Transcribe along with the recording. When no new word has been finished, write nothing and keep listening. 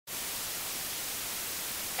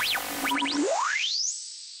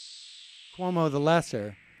Cuomo the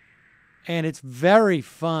Lesser, and it's very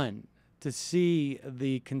fun to see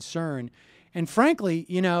the concern. And frankly,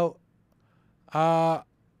 I've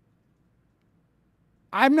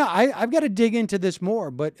got to dig into this more,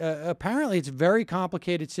 but apparently it's a very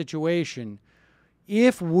complicated situation.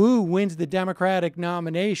 If Wu wins the Democratic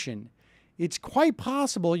nomination, it's quite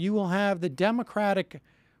possible you will have the Democratic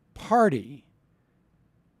Party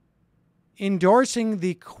endorsing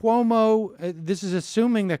the Cuomo. This is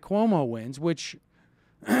assuming that Cuomo wins, which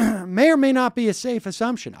may or may not be a safe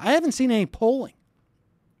assumption. I haven't seen any polling.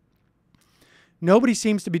 Nobody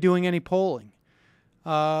seems to be doing any polling.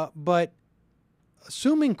 But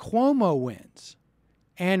assuming Cuomo wins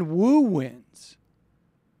and Wu wins,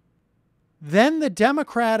 then the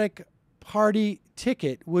Democratic Party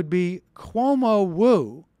ticket would be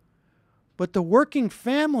Cuomo-Wu, but the Working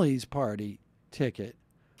Families Party ticket,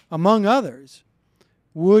 among others,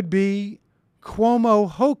 would be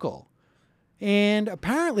Cuomo-Hochul. And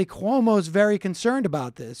apparently Cuomo's very concerned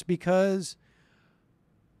about this because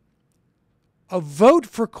a vote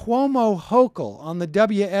for Cuomo-Hochul on the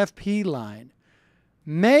WFP line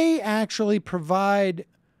may actually provide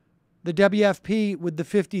the WFP with the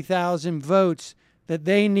 50,000 votes that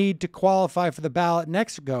they need to qualify for the ballot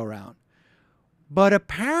next go-round. But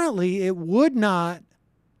apparently it would not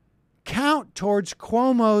count towards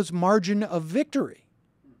Cuomo's margin of victory.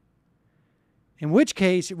 In which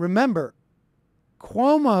case, remember,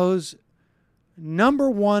 Cuomo's number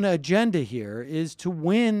one agenda here is to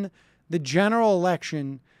win the general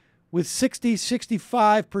election with 60,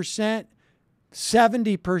 65%,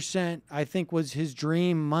 70%, I think was his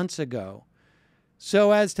dream months ago,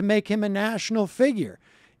 so as to make him a national figure.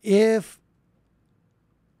 If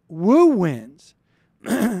Wu wins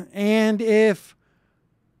and if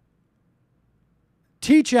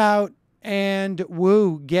Teach Out and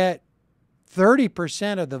Wu get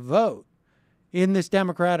 30% of the vote in this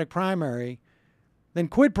Democratic primary, then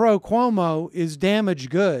quid pro Cuomo is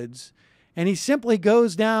damaged goods, and he simply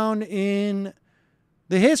goes down in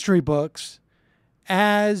the history books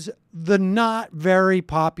as the not very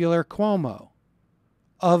popular Cuomo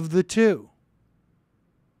of the two,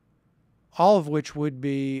 all of which would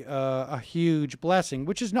be a huge blessing,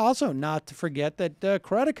 which is also not to forget that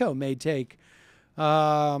Credico may take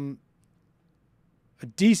a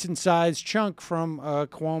decent-sized chunk from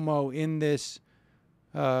Cuomo in this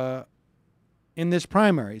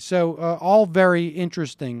primary. So all very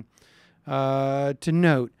interesting to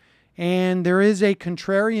note. And there is a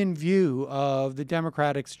contrarian view of the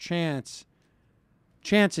Democrats'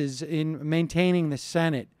 chances in maintaining the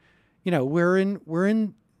Senate.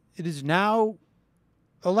 It is now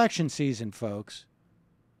election season, folks.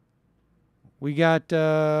 We got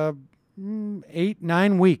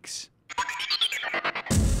 8-9 weeks